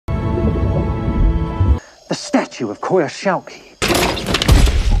The statue of Koyoshalki.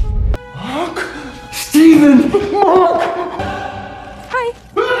 Mark! Stephen! Mark! Hi.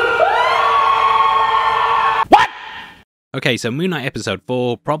 What? Okay, so Moon Knight episode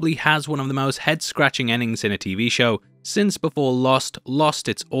 4 probably has one of the most head-scratching endings in a TV show since before Lost lost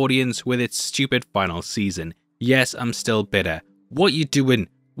its audience with its stupid final season. Yes, I'm still bitter. What you doing?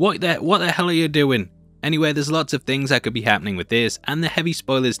 What the hell are you doing? Anyway, there's lots of things that could be happening with this, and the Heavy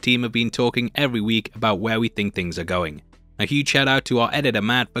Spoilers team have been talking every week about where we think things are going. A huge shout out to our editor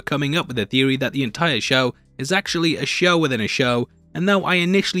Matt for coming up with the theory that the entire show is actually a show within a show, and though I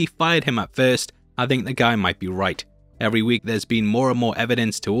initially fired him at first, I think the guy might be right. Every week there's been more and more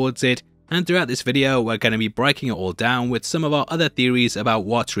evidence towards it, and throughout this video we're going to be breaking it all down with some of our other theories about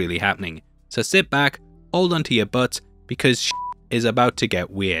what's really happening. So sit back, hold on to your butts, because shit is about to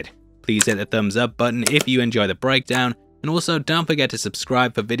get weird. Please hit the thumbs up button if you enjoy the breakdown, and also don't forget to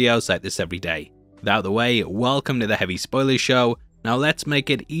subscribe for videos like this every day. Without the way, welcome to the Heavy Spoilers Show. Now let's make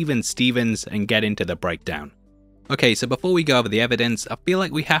it even Stevens and get into the breakdown. Okay, so before we go over the evidence, I feel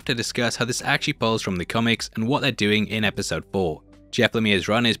like we have to discuss how this actually pulls from the comics and what they're doing in episode 4. Jeff Lemire's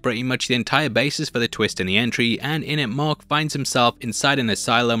run is pretty much the entire basis for the twist in the entry, and in it Mark finds himself inside an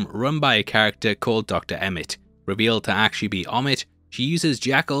asylum run by a character called Dr. Emmett. Revealed to actually be Omit, she uses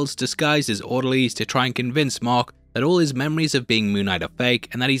jackals disguised as orderlies to try and convince Mark that all his memories of being Moon Knight are fake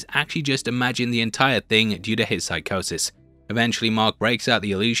and that he's actually just imagined the entire thing due to his psychosis. Eventually Mark breaks out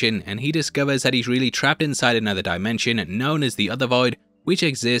the illusion and he discovers that he's really trapped inside another dimension known as the Other Void, which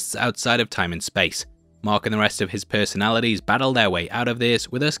exists outside of time and space. Mark and the rest of his personalities battle their way out of this,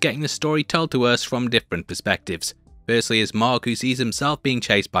 with us getting the story told to us from different perspectives. Firstly is Mark, who sees himself being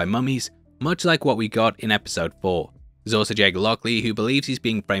chased by mummies, much like what we got in episode 4. There's also Jake Lockley, who believes he's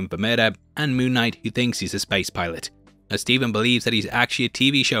being framed for murder, and Moon Knight, who thinks he's a space pilot. Now Stephen believes that he's actually a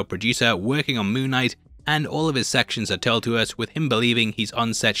TV show producer working on Moon Knight, and all of his sections are told to us with him believing he's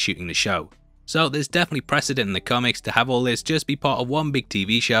on set shooting the show. So there's definitely precedent in the comics to have all this just be part of one big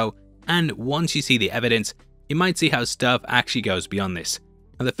TV show, and once you see the evidence, you might see how stuff actually goes beyond this.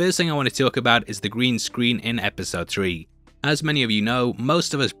 Now the first thing I want to talk about is the green screen in episode 3. As many of you know,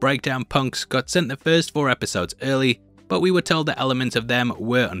 most of us breakdown punks got sent the first 4 episodes early, but we were told that elements of them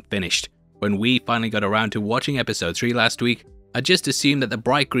were unfinished. When we finally got around to watching episode 3 last week, I just assumed that the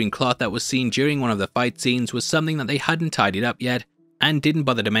bright green cloth that was seen during one of the fight scenes was something that they hadn't tidied up yet, and didn't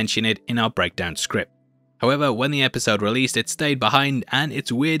bother to mention it in our breakdown script. However, when the episode released, it stayed behind, and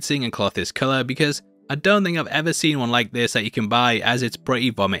it's weird seeing a cloth this colour because I don't think I've ever seen one like this that you can buy, as it's pretty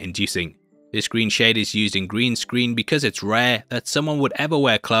vomit inducing. This green shade is used in green screen because it's rare that someone would ever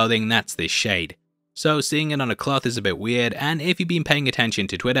wear clothing that's this shade. So seeing it on a cloth is a bit weird, and if you've been paying attention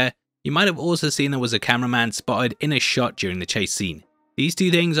to Twitter, you might have also seen there was a cameraman spotted in a shot during the chase scene. These two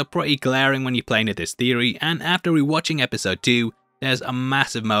things are pretty glaring when you're playing at this theory, and after rewatching episode 2, there's a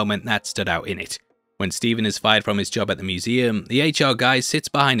massive moment that stood out in it. When Stephen is fired from his job at the museum, the HR guy sits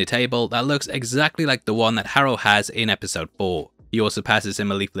behind a table that looks exactly like the one that Harrow has in episode 4. He also passes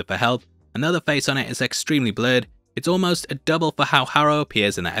him a leaflet for help, and though the face on it is extremely blurred, it's almost a double for how Harrow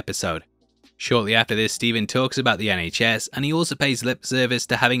appears in that episode. Shortly after this, Stephen talks about the NHS, and he also pays lip service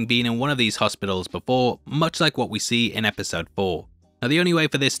to having been in one of these hospitals before, much like what we see in episode 4. Now the only way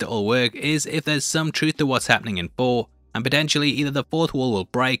for this to all work is if there's some truth to what's happening in 4, and potentially either the fourth wall will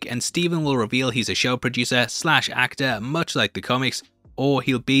break and Stephen will reveal he's a show producer slash actor much like the comics, or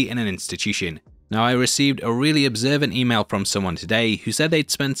he'll be in an institution. Now I received a really observant email from someone today who said they'd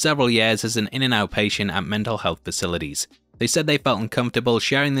spent several years as an in and out patient at mental health facilities. They said they felt uncomfortable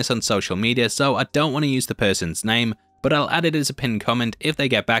sharing this on social media, so I don't want to use the person's name, but I'll add it as a pinned comment if they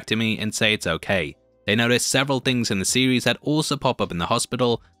get back to me and say it's okay. They noticed several things in the series that also pop up in the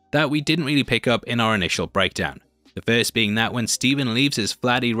hospital that we didn't really pick up in our initial breakdown. The first being that when Stephen leaves his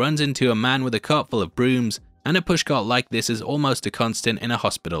flat, he runs into a man with a cart full of brooms, and a pushcart like this is almost a constant in a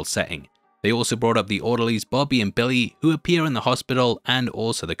hospital setting. They also brought up the orderlies Bobby and Billy, who appear in the hospital and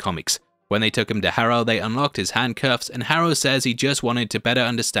also the comics. When they took him to Harrow, they unlocked his handcuffs, and Harrow says he just wanted to better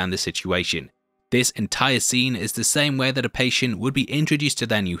understand the situation. This entire scene is the same way that a patient would be introduced to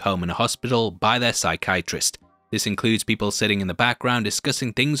their new home in a hospital by their psychiatrist. This includes people sitting in the background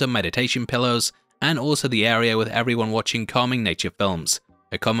discussing things on meditation pillows, and also the area with everyone watching calming nature films.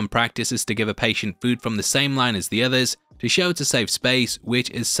 A common practice is to give a patient food from the same line as the others to show to save space, which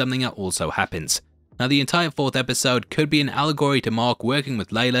is something that also happens. Now the entire 4th episode could be an allegory to Mark working with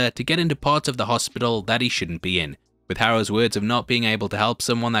Layla to get into parts of the hospital that he shouldn't be in. With Harrow's words of not being able to help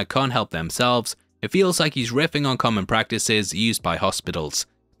someone that can't help themselves, it feels like he's riffing on common practices used by hospitals.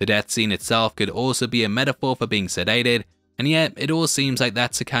 The death scene itself could also be a metaphor for being sedated, and yet it all seems like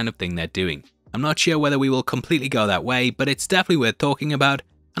that's the kind of thing they're doing. I'm not sure whether we will completely go that way, but it's definitely worth talking about,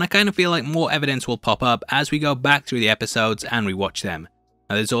 and I kind of feel like more evidence will pop up as we go back through the episodes and rewatch them.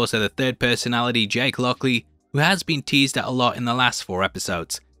 Now there's also the third personality, Jake Lockley, who has been teased at a lot in the last 4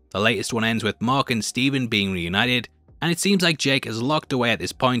 episodes. The latest one ends with Mark and Steven being reunited, and it seems like Jake is locked away at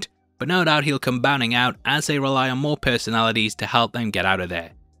this point, but no doubt he'll come bounding out as they rely on more personalities to help them get out of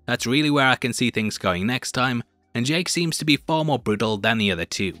there. That's really where I can see things going next time, and Jake seems to be far more brutal than the other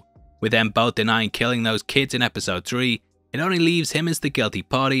two. With them both denying killing those kids in episode 3, it only leaves him as the guilty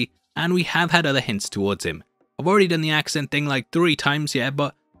party, and we have had other hints towards him. I've already done the accent thing like 3 times yet,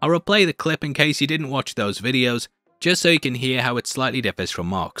 but I'll replay the clip in case you didn't watch those videos, just so you can hear how it slightly differs from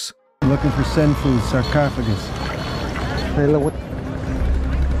Mark's. Looking for Senfu's sarcophagus. Layla, what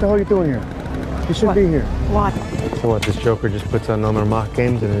the hell are you doing here? You shouldn't be here. What? So what, this Joker just puts on no more mock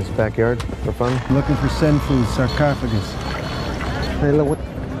games in his backyard for fun? Looking for Senfu's sarcophagus. Layla, what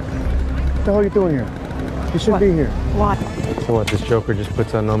the hell are you doing here? You shouldn't be here. What? So what, this Joker just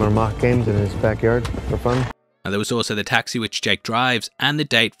puts on no more mock games in his backyard for fun? Now there was also the taxi which Jake drives and the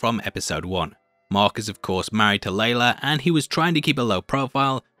date from episode 1. Mark is of course married to Layla and he was trying to keep a low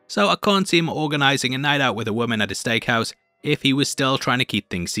profile, so I can't see him organising a night out with a woman at a steakhouse if he was still trying to keep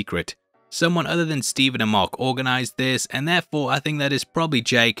things secret. Someone other than Steven and Mark organised this, and therefore I think that is probably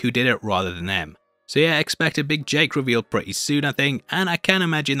Jake who did it rather than them. So yeah, expect a big Jake reveal pretty soon I think, and I can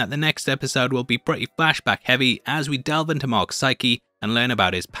imagine that the next episode will be pretty flashback heavy as we delve into Mark's psyche and learn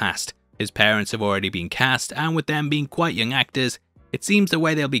about his past. His parents have already been cast, and with them being quite young actors, it seems the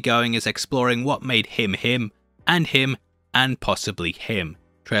way they'll be going is exploring what made him, and possibly him.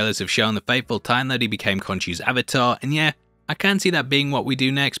 Trailers have shown the fateful time that he became Khonshu's avatar, and yeah, I can see that being what we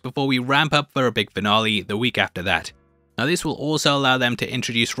do next before we ramp up for a big finale the week after that. Now this will also allow them to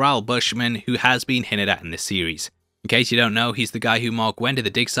introduce Raoul Bushman, who has been hinted at in this series. In case you don't know, he's the guy who Mark went to the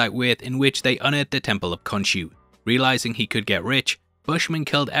dig site with, in which they unearthed the Temple of Khonshu. Realizing he could get rich, Bushman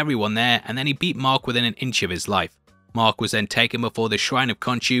killed everyone there and then he beat Mark within an inch of his life. Mark was then taken before the Shrine of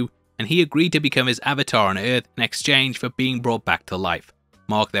Khonshu, and he agreed to become his avatar on Earth in exchange for being brought back to life.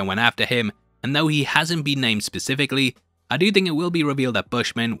 Mark then went after him, and though he hasn't been named specifically, I do think it will be revealed that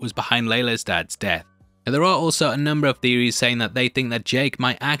Bushman was behind Layla's dad's death. Now, there are also a number of theories saying that they think that Jake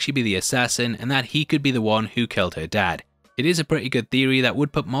might actually be the assassin and that he could be the one who killed her dad. It is a pretty good theory that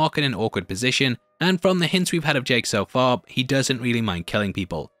would put Mark in an awkward position, and from the hints we've had of Jake so far, he doesn't really mind killing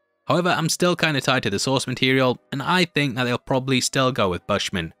people. However, I'm still kind of tied to the source material, and I think that they'll probably still go with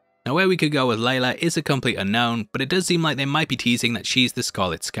Bushman. Now where we could go with Layla is a complete unknown, but it does seem like they might be teasing that she's the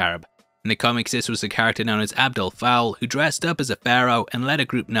Scarlet Scarab. In the comics, this was a character known as Abdul Fowl, who dressed up as a pharaoh and led a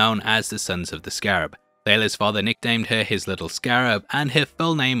group known as the Sons of the Scarab. Layla's father nicknamed her his little scarab, and her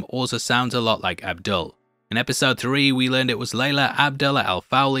full name also sounds a lot like Abdul. In episode 3, we learned it was Layla Abdullah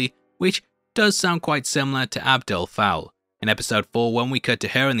al-Fawli, which does sound quite similar to Abdul Fowl. In episode 4, when we cut to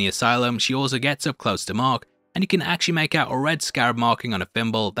her in the asylum, she also gets up close to Mark, and you can actually make out a red scarab marking on a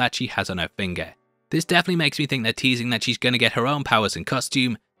thimble that she has on her finger. This definitely makes me think they're teasing that she's going to get her own powers and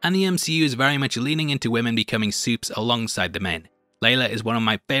costume, and the MCU is very much leaning into women becoming supes alongside the men. Layla is one of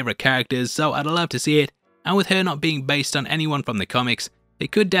my favourite characters, so I'd love to see it, and with her not being based on anyone from the comics, they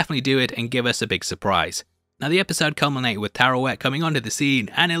could definitely do it and give us a big surprise. Now the episode culminated with Tarouet coming onto the scene,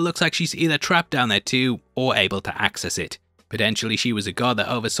 and it looks like she's either trapped down there too, or able to access it. Potentially she was a god that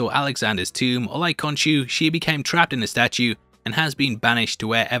oversaw Alexander's tomb, or like Khonshu, she became trapped in the statue and has been banished to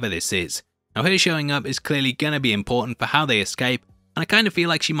wherever this is. Now her showing up is clearly going to be important for how they escape, and I kind of feel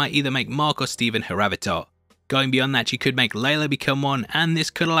like she might either make Mark or Steven her avatar. Going beyond that, she could make Layla become one, and this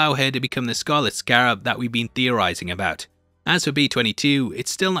could allow her to become the Scarlet Scarab that we've been theorizing about. As for B22, it's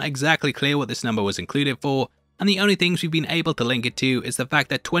still not exactly clear what this number was included for, and the only things we've been able to link it to is the fact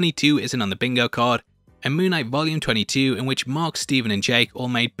that 22 isn't on the bingo card, and Moon Knight Volume 22, in which Mark, Steven and Jake all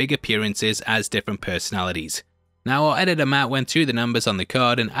made big appearances as different personalities. Now our editor Matt went through the numbers on the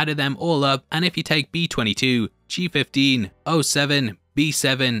card and added them all up, and if you take B22, G15, 07,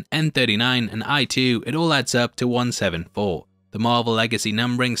 B7, N39 and I2, it all adds up to 174. The Marvel Legacy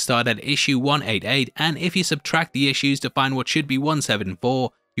numbering started at issue 188, and if you subtract the issues to find what should be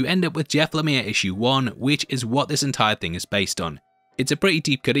 174, you end up with Jeff Lemire issue 1, which is what this entire thing is based on. It's a pretty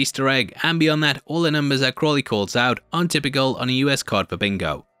deep cut Easter egg, and beyond that, all the numbers that Crawley calls out aren't typical on a US card for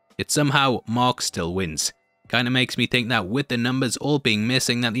bingo. Yet somehow, Mark still wins. Kinda makes me think that with the numbers all being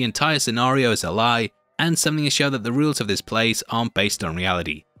missing, that the entire scenario is a lie, and something to show that the rules of this place aren't based on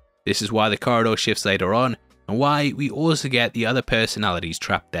reality. This is why the corridor shifts later on, and why we also get the other personalities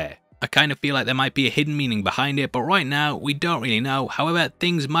trapped there. I kind of feel like there might be a hidden meaning behind it, but right now we don't really know. However,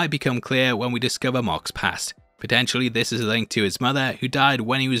 things might become clear when we discover Mark's past. Potentially this is linked to his mother, who died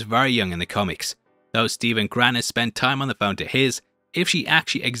when he was very young in the comics. Though Stephen Grant has spent time on the phone to his, if she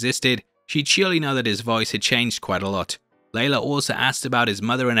actually existed, she'd surely know that his voice had changed quite a lot. Layla also asked about his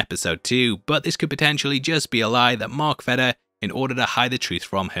mother in episode 2, but this could potentially just be a lie that Mark fed her in order to hide the truth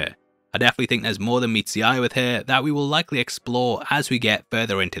from her. I definitely think there's more than meets the eye with her that we will likely explore as we get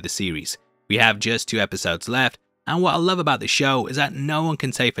further into the series. We have just 2 episodes left, and what I love about the show is that no one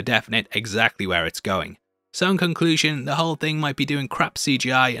can say for definite exactly where it's going. So in conclusion, the whole thing might be doing crap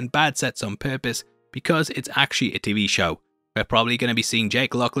CGI and bad sets on purpose because it's actually a TV show. We're probably going to be seeing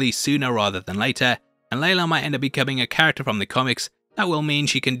Jake Lockley sooner rather than later, and Layla might end up becoming a character from the comics that will mean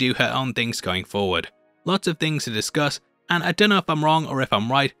she can do her own things going forward. Lots of things to discuss, and I don't know if I'm wrong or if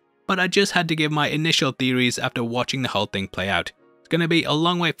I'm right, but I just had to give my initial theories after watching the whole thing play out. It's going to be a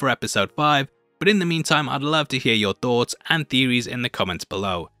long wait for episode 5, but in the meantime I'd love to hear your thoughts and theories in the comments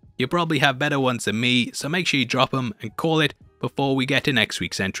below. You probably have better ones than me, so make sure you drop them and call it before we get to next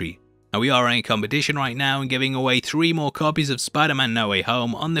week's entry. Now we are in a competition right now and giving away 3 more copies of Spider-Man No Way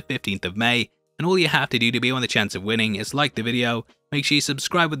Home on the 15th of May, and all you have to do to be on the chance of winning is like the video, make sure you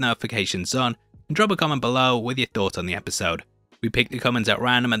subscribe with notifications on, and drop a comment below with your thoughts on the episode. We pick the comments at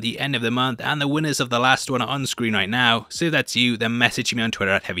random at the end of the month, and the winners of the last one are on screen right now, so if that's you, then message me on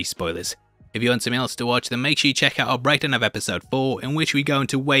Twitter at HeavySpoilers. If you want something else to watch, then make sure you check out our breakdown of episode 4, in which we go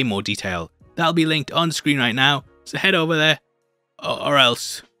into way more detail. That'll be linked on screen right now, so head over there, or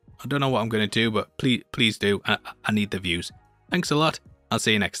else, I don't know what I'm going to do, but please do, I need the views. Thanks a lot, I'll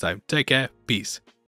see you next time, take care, peace.